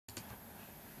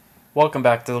Welcome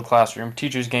back to the classroom.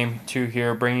 Teacher's Game 2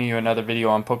 here, bringing you another video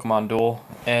on Pokemon Duel.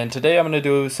 And today I'm going to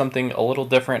do something a little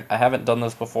different. I haven't done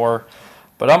this before,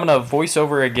 but I'm going to voice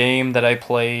over a game that I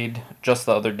played just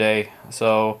the other day.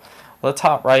 So let's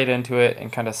hop right into it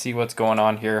and kind of see what's going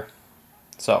on here.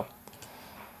 So,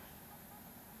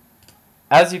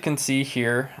 as you can see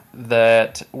here,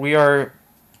 that we are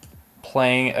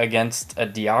playing against a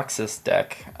Deoxys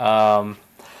deck.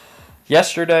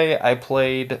 Yesterday I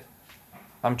played...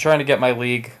 I'm trying to get my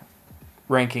league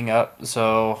ranking up,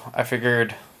 so I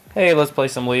figured, hey, let's play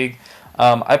some league.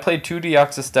 I played 2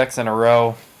 Deoxys decks in a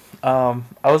row. I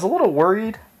was a little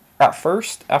worried at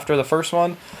first, after the first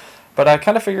one, but I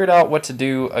kind of figured out what to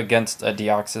do against a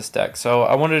Deoxys deck. So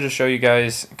I wanted to show you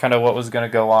guys kind of what was going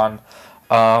to go on.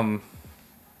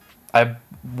 I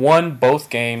won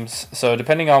both games, so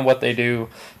depending on what they do,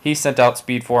 he sent out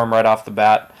Speed Form right off the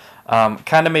bat.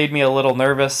 Kind of made me a little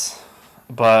nervous,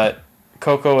 but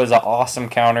Coco is an awesome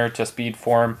counter to Speed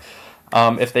Form.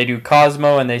 If they do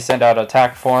Cosmo and they send out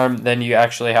Attack Form, then you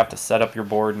actually have to set up your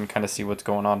board and kind of see what's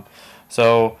going on.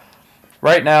 So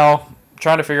right now,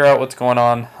 trying to figure out what's going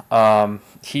on.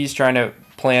 He's trying to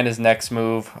plan his next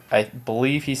move. I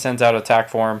believe he sends out Attack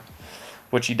Form,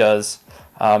 which he does.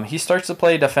 He starts to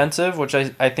play defensive, which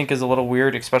I think is a little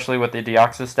weird, especially with the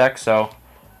Deoxys deck. So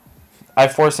I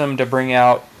force him to bring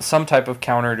out some type of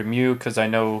counter to Mew, because I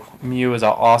know Mew is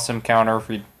an awesome counter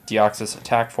for Deoxys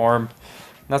Attack Form.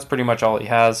 And that's pretty much all he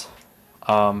has.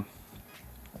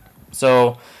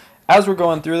 So as we're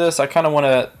going through this, I kind of want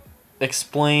to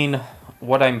explain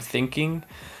what I'm thinking.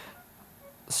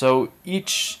 So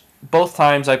both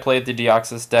times I played the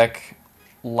Deoxys deck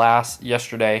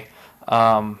yesterday,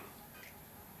 I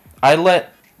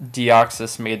let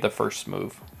Deoxys made the first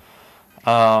move.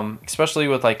 Especially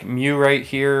with like Mew right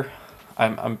here,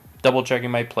 I'm double checking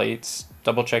my plates,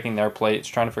 double checking their plates,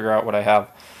 trying to figure out what I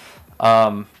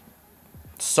have.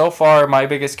 So far, my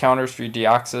biggest counters for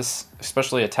Deoxys,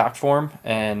 especially Attack Form,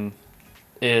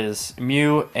 is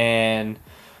Mew and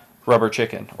Rubber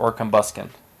Chicken or Combuskin.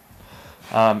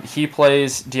 He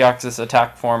plays Deoxys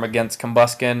Attack Form against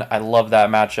Combuskin. I love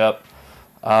that matchup.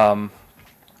 I'm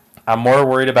more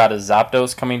worried about his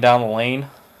Zapdos coming down the lane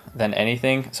than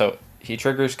anything. So he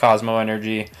triggers Cosmo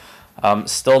Energy.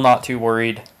 Still not too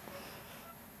worried.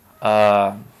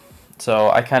 So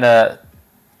I kind of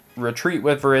retreat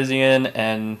with Virizion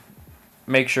and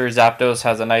make sure Zapdos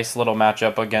has a nice little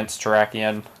matchup against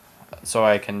Terrakion, so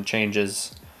I can change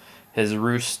his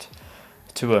Roost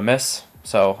to a miss.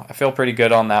 So I feel pretty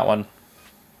good on that one.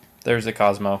 There's the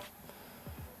Cosmo.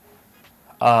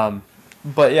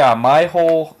 But yeah, my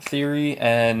whole theory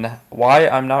and why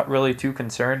I'm not really too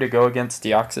concerned to go against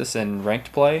Deoxys in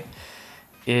ranked play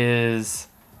is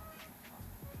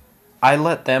I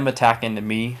let them attack into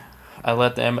me. I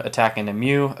let them attack into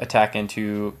Mew, attack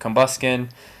into Combuskin.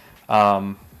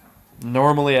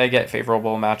 Normally I get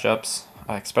favorable matchups,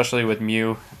 especially with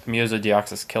Mew. Mew's a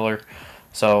Deoxys killer.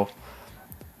 So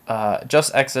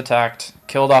just X-attacked,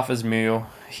 killed off his Mew.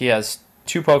 He has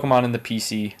 2 Pokemon in the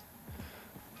PC.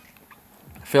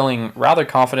 Feeling rather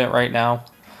confident right now.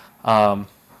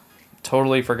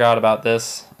 Totally forgot about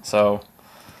this, so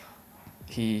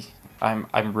I'm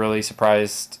really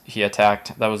surprised he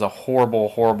attacked. That was a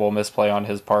horrible misplay on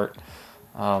his part.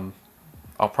 I'll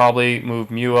probably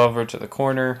move Mew over to the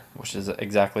corner, which is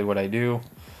exactly what I do.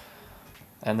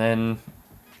 And then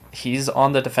he's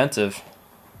on the defensive.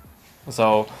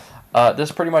 So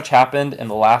this pretty much happened in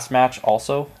the last match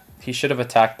also. He should have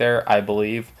attacked there, I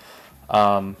believe.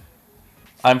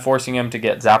 I'm forcing him to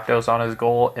get Zapdos on his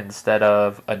goal instead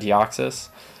of a Deoxys,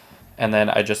 and then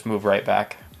I just move right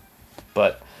back.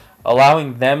 But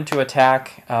allowing them to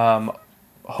attack,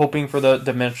 hoping for the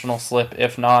Dimensional Slip,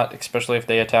 if not, especially if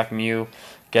they attack Mew,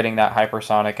 getting that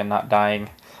Hypersonic and not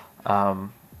dying. My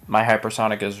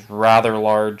Hypersonic is rather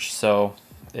large, so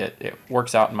it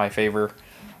works out in my favor.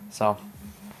 So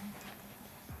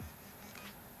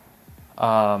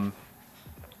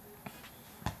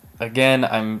again,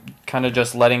 I'm kind of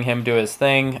just letting him do his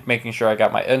thing, making sure I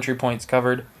got my entry points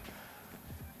covered.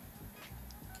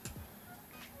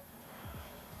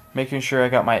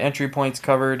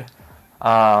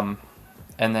 And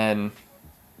then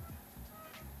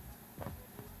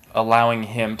allowing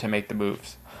him to make the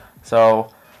moves.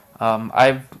 So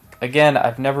I've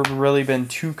never really been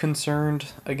too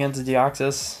concerned against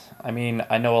Deoxys. I mean,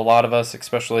 I know a lot of us,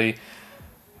 especially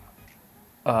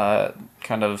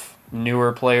kind of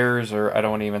newer players, or I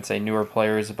don't want to even say newer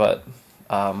players, but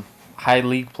high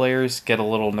league players get a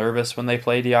little nervous when they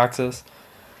play Deoxys.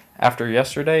 After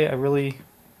yesterday, I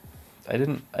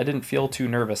didn't feel too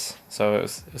nervous, so it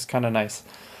was kind of nice.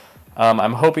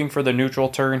 I'm hoping for the neutral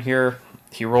turn here.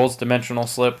 He rolls Dimensional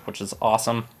Slip, which is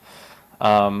awesome.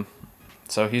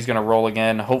 So he's going to roll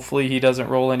again. Hopefully he doesn't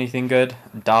roll anything good.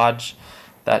 Dodge.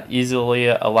 That easily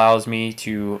allows me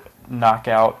to knock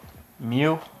out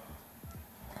Mew.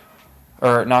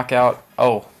 Or knock out...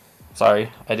 Oh,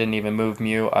 sorry. I didn't even move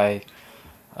Mew. I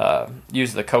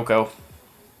used the Coco.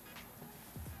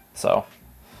 So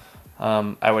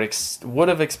I would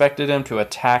have expected him to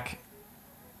attack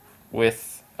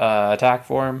with attack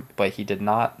form, but he did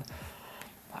not.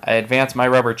 I advanced my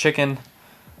Rubber Chicken.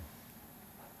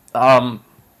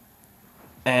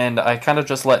 And I kind of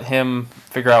just let him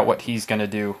figure out what he's going to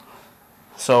do.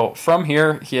 So from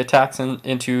here, he attacks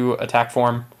into attack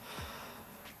form.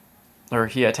 Or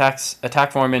he attacks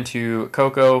attack form into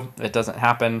Coco. It doesn't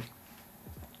happen.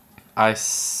 I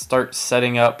start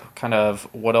setting up kind of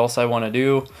what else I want to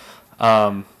do.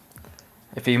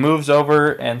 If he moves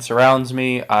over and surrounds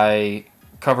me, I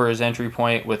cover his entry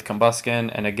point with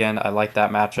Combuskin. And again, I like that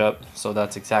matchup. So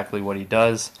that's exactly what he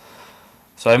does.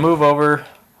 So I move over.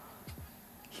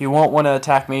 He won't want to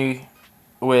attack me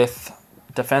with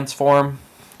defense form,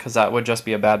 because that would just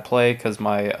be a bad play because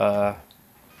my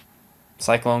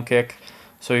Cyclone Kick.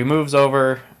 So he moves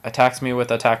over, attacks me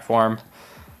with attack form.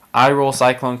 I roll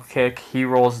Cyclone Kick. He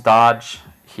rolls Dodge.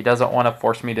 He doesn't want to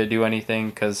force me to do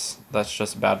anything because that's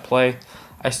just a bad play.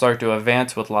 I start to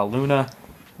advance with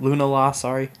Lunala,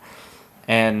 sorry,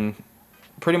 and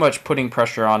pretty much putting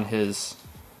pressure on his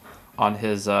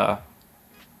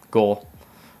goal.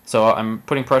 So I'm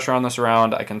putting pressure on the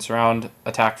surround. I can surround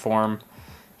attack form.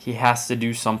 He has to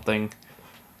do something.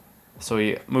 So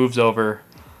he moves over.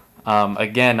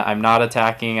 Again, I'm not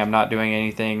attacking. I'm not doing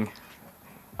anything.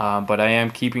 But I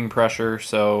am keeping pressure.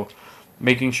 So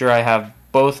making sure I have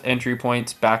both entry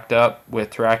points backed up with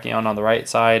Terrakion on the right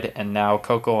side and now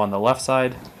Coco on the left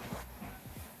side.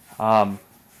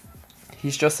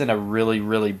 He's just in a really,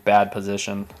 really bad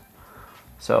position.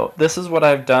 So this is what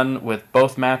I've done with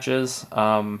both matches.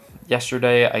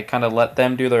 Yesterday, I kind of let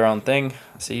them do their own thing.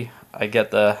 See, I get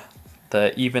the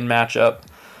even matchup,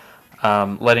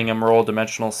 letting him roll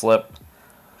Dimensional Slip,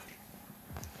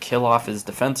 kill off his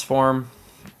defense form.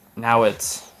 Now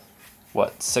it's,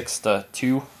 what,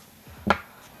 6-2?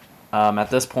 At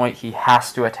this point, he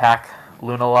has to attack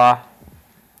Lunala,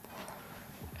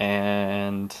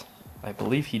 and I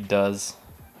believe he does.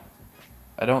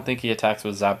 I don't think he attacks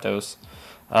with Zapdos.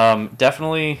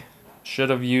 Definitely should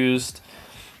have used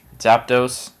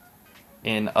Zapdos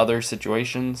in other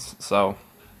situations. So,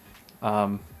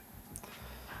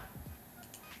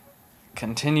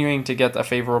 continuing to get the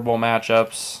favorable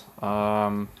matchups,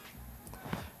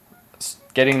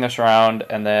 getting this round,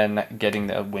 and then getting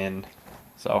the win.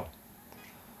 So,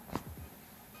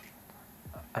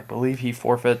 I believe he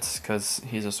forfeits because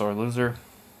he's a sore loser.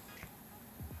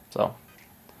 So,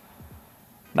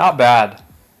 not bad.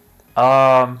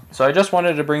 So I just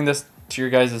wanted to bring this to your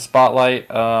guys' spotlight,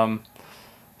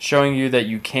 showing you that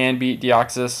you can beat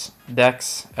Deoxys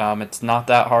decks. It's not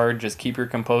that hard. Just keep your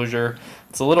composure.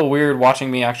 It's a little weird watching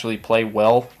me actually play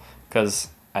well because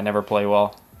I never play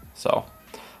well. So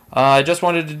I just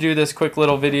wanted to do this quick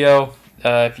little video.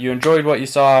 If you enjoyed what you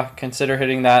saw, consider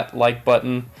hitting that like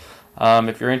button.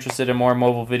 If you're interested in more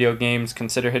mobile video games,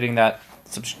 consider hitting that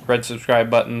red subscribe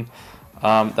button.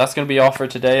 That's going to be all for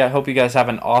today. I hope you guys have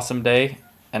an awesome day,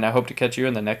 and I hope to catch you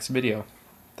in the next video.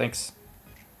 Thanks.